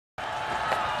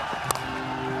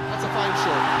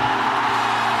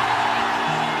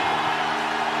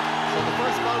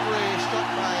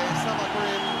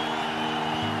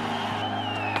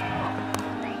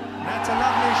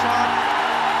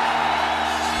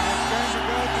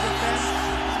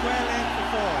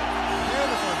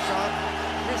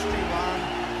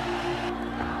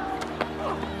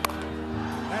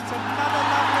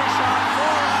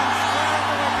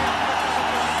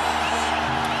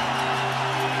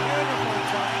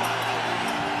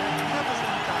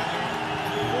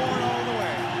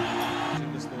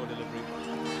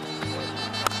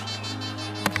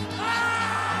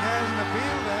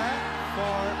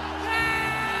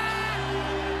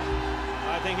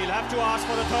He'll have to ask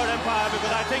for the third umpire because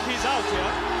I think he's out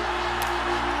here.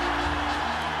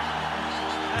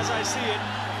 As I see it,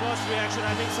 the first reaction,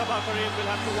 I think Sabah Karim will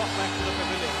have to walk back to the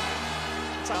pavilion.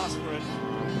 Let's ask for it.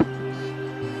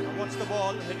 Now watch the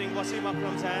ball hitting Wasim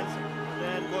Akram's hands,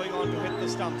 then going on to hit the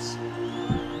stumps.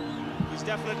 He's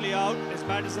definitely out. His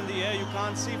bat is in the air. You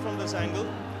can't see from this angle.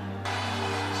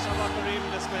 Sabah Karim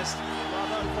dismissed,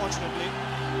 rather unfortunately.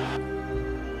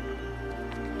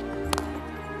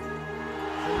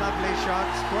 Lovely shot,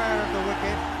 square of the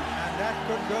wicket, and that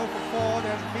could go for four.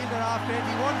 There's fielder after it,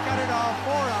 he won't cut it off.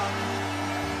 4 runs.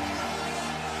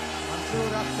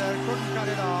 Mansoor Akhtar couldn't cut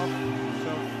it off,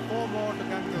 so 4 more to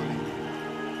Ganguly.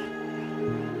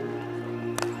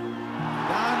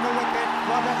 Down the wicket,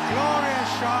 what a glorious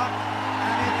shot,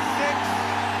 and it's 6.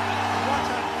 What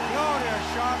a glorious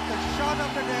shot, the shot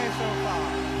of the day so far.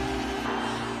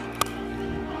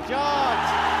 George!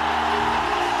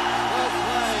 Well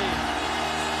played.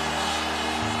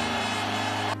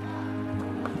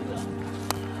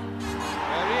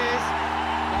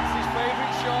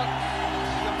 Shot.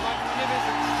 He's a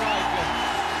magnificent striker.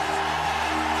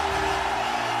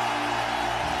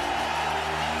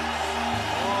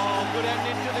 Oh, good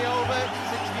ending to the over.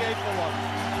 68 for 1.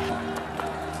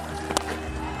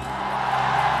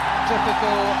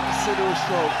 Typical Sidhu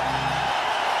stroke.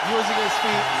 Using his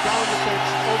feet down the pitch,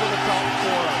 over the top,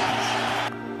 4 runs.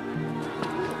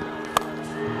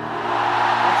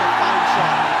 That's a fine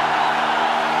shot.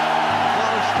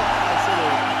 Well shot by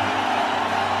Sidhu.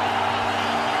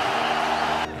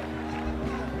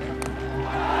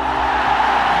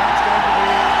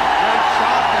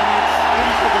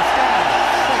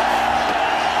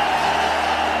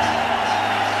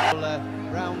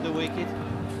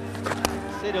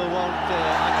 Sidhu won't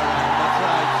hang around, that's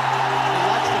right. He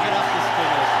likes to get after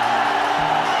spinners.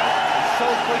 He's so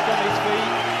quick on his feet.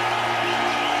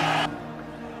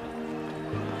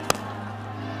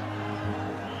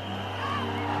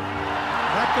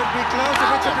 That could be close if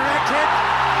it's a direct hit.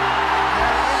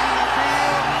 There is an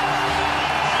appeal.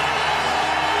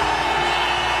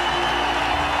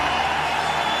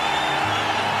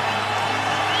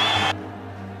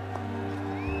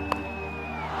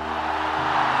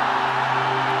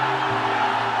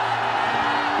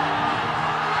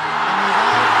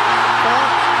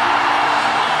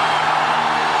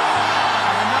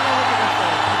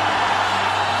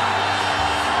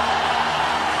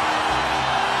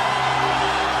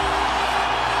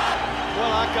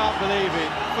 I can't believe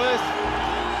it. First,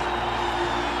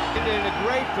 in a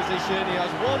great position, he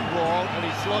has 1 ball and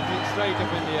he slots it straight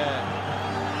up in the air.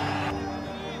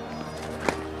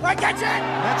 I catch it!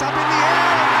 That's up in the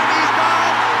air and he's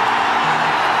gone!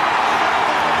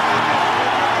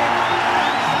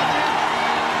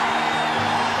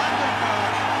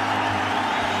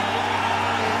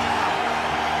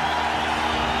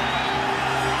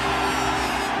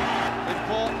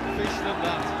 Important fish than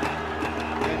that.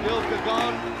 Yulka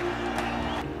gone.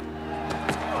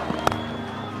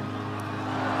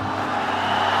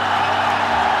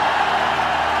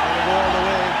 All the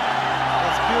way.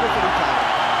 That's beautifully timed.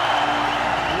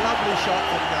 Lovely shot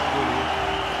from Ganguly.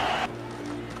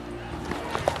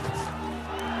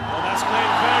 Well, that's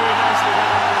played very nicely by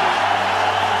Ganguly.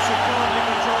 Superbly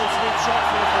controlled sweep shot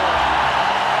for the ball.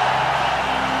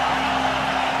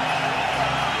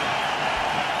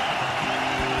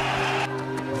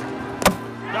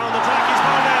 Down the track, he's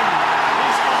bowled in.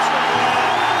 He's got straight away.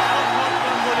 Not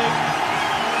Ganguly.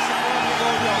 Superbly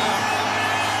bowled off.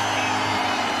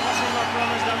 Wasim Akram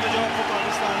has done the job for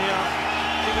Pakistan here,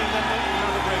 giving them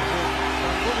another breakthrough.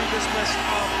 Ganguly dismissed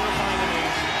after a fine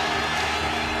innings.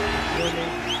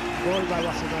 Goal by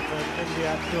Wasim Akram,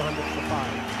 India 200 for 5.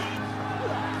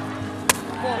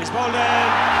 He's bowled in.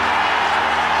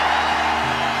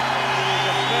 He's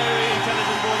a very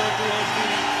intelligent bowler towards the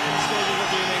stages of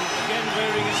the inning. Again,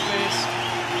 varying his pace.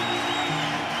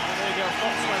 And there you go,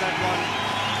 Fox by that one.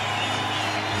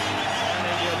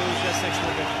 And India lose their 6th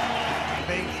wicket.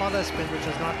 Playing father spin, which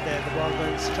was not there, the ball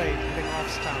going straight, hitting off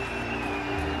stump.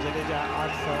 Jadeja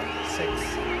out for 6.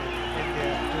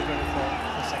 India 224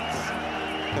 for 6.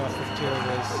 50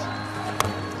 overs.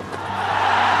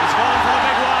 He's gone for the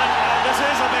big one, and this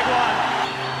is a big one.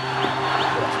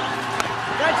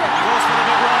 He goes for the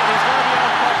big one. He's going to be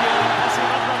out caught here. Wasim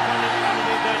Akram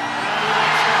underneath it, and he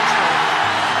makes strong score.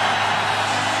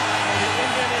 The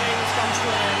Indian innings comes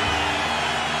to an end.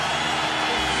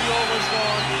 50 overs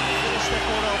gone. Finished their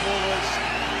quota of overs.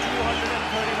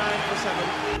 239 for 7.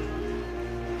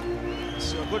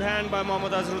 So a good hand by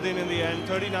Mohammad Azharuddin in the end.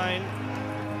 39,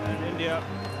 and India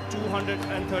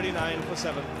 239 for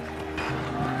 7.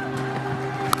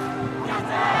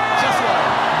 Just one.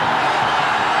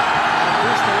 2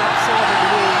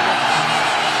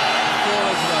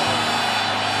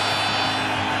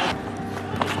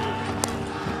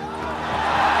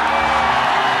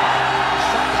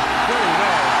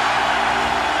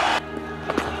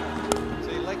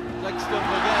 stump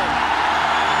again.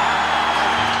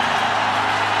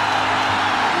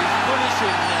 He's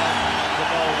punishing the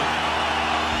bowler.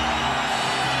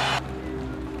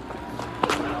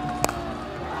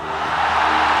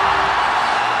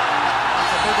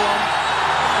 That's a big one.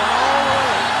 It's gone all the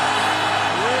way.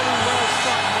 Really well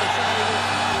struck by Sharjah.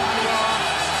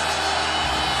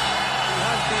 He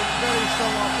has been very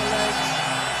strong off the legs.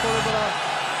 Kurubala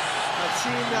had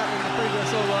seen that in the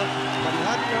previous over, but he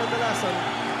hadn't learned the lesson.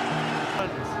 He's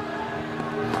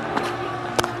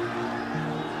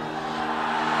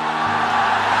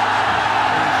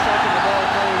striking the ball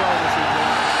very well this evening.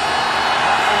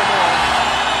 Back for the ball.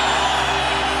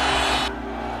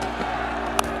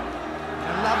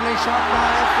 A lovely shot by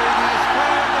Afridi.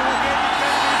 Square the wicket. It's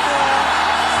going to be four.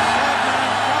 Deadman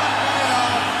can't get it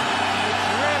off. It's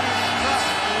really struck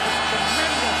with a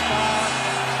tremendous power.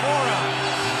 4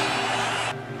 runs.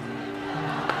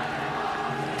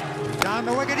 Down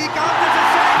the wicket he comes. It's a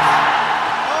six.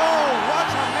 Oh, what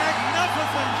a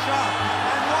magnificent shot.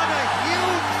 And what a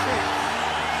huge six.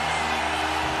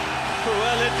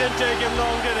 Well, it didn't take him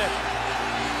long, did it?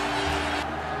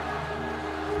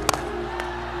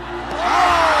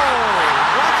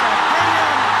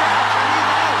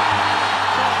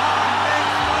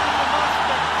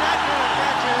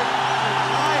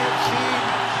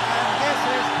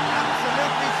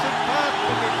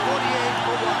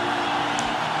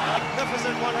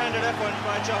 Magnificent one-handed effort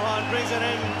by Chauhan brings an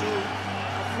end to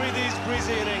Afridi's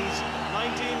breezy innings.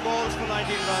 19 balls for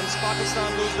 19 runs.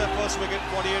 Pakistan lose their first wicket,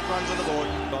 48 runs on the board.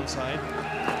 Onside.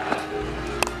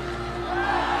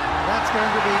 That's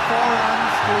going to be 4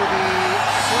 runs to the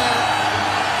square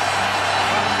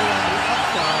boundary on the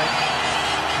upside.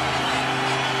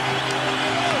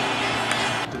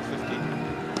 250.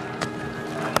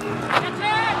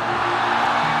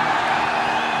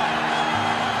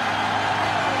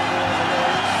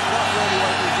 Not really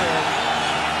what he's doing.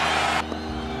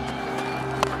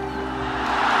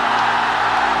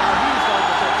 Now he's going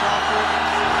to pitch after it.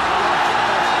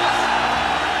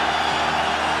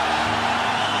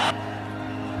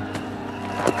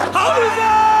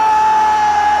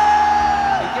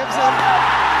 He gives him.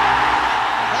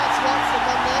 That's what's to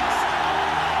come next.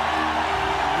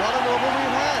 What an over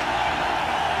we've had.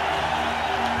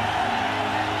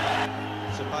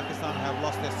 So Pakistan have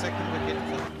lost their second wicket.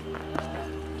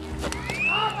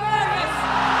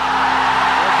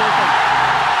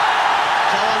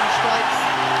 Chauhan strikes.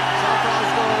 Sarfraz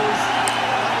goes.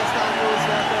 Pakistan lose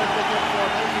their third wicket for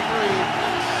 93.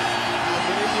 And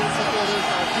the Indian supporters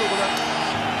are jubilant.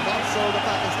 Not so the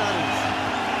Pakistanis.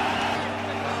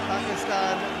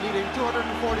 Pakistan needing 240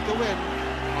 to win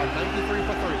on 93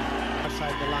 for 3.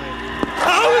 Outside the line.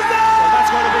 Well, that's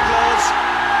going to be close.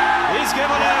 He's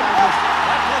given it.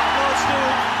 That looked close too.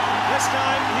 This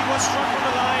time he was struck on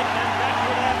the line, and that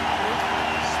would have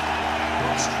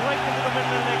gone straight into the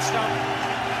middle of the next stump.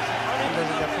 This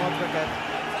is their fourth wicket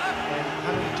and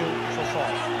 102 for 4.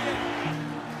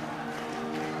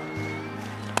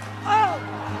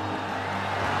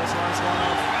 This one's gone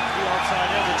off the outside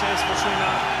edge. A chase for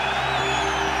Srinath.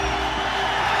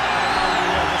 On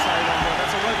the other side of there.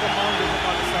 That's a welcome boundary for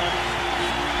Pakistan.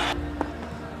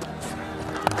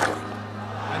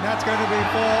 And that's going to be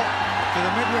 4 to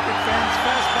the mid-wicket fence.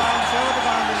 First bounce over the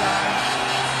boundary line.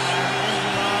 And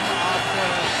Imran, after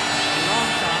a long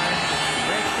time,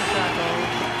 breaks the shackle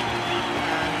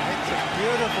and hits a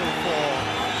beautiful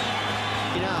 4.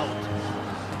 Out.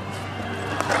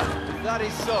 If that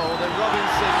is so, then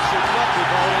Robinson should not be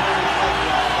bowling on his leg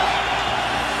now.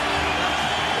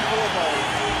 That's poor bowl.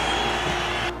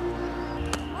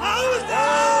 Oh,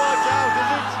 watch out, is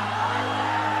it?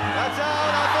 That's out,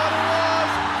 I thought it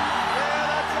was. Yeah,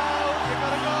 that's out. You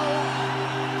gotta go.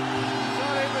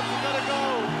 Sorry, but you gotta go.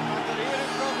 I can hear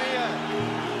it from here.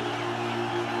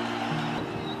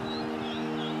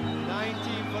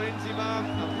 19 for Inzimam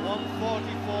and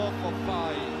 144 for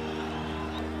 5.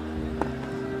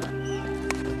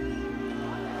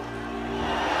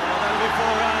 That'll be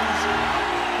 4 runs.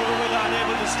 Kurubala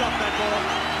unable to stop that ball.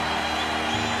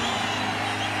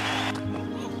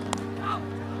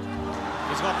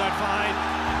 He's got that fine.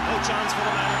 No chance for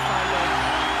the man at 5 leg.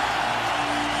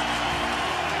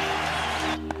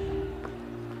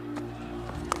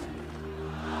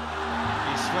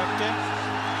 He swept it.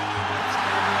 It's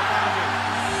going to be a boundary.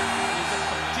 He's a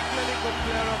particularly good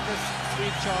player of this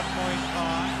sweet shot point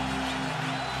car.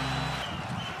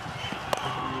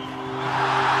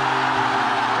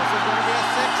 Is it going to be a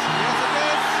 6? Yes, it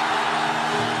is.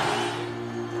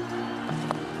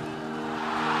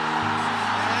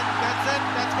 And that's it.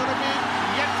 That's going to be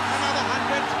yet another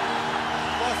 100.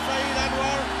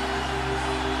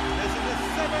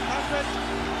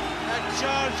 replacement at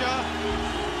Sharjah,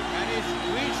 and he's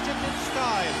reached it in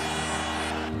style.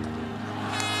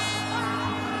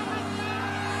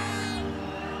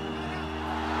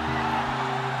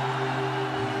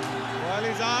 Well,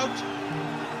 he's out,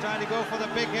 trying to go for the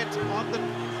big hit on the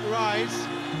rise,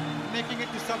 making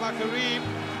it to Sabah Kareem.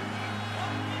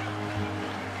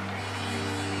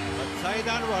 But Saeed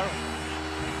Anwar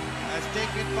has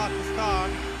taken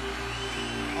Pakistan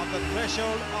on the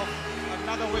threshold of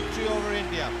another victory over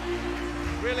India.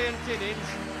 Brilliant innings.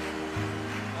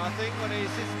 I think when he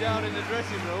sits down in the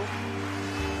dressing room,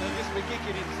 he'll just be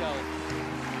kicking himself.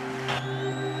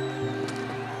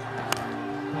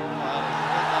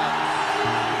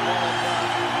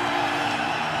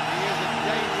 He is a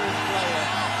dangerous player.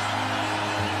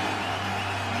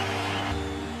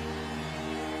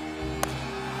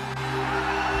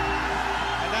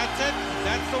 And that's it.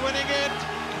 That's the winning hit.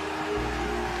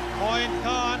 Moin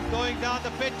Khan going down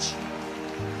the pitch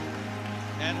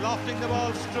and lofting the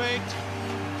ball straight.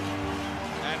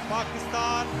 And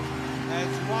Pakistan has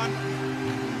won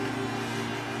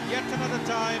yet another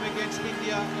time against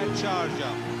India at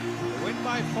Sharjah. A win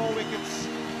by 4 wickets.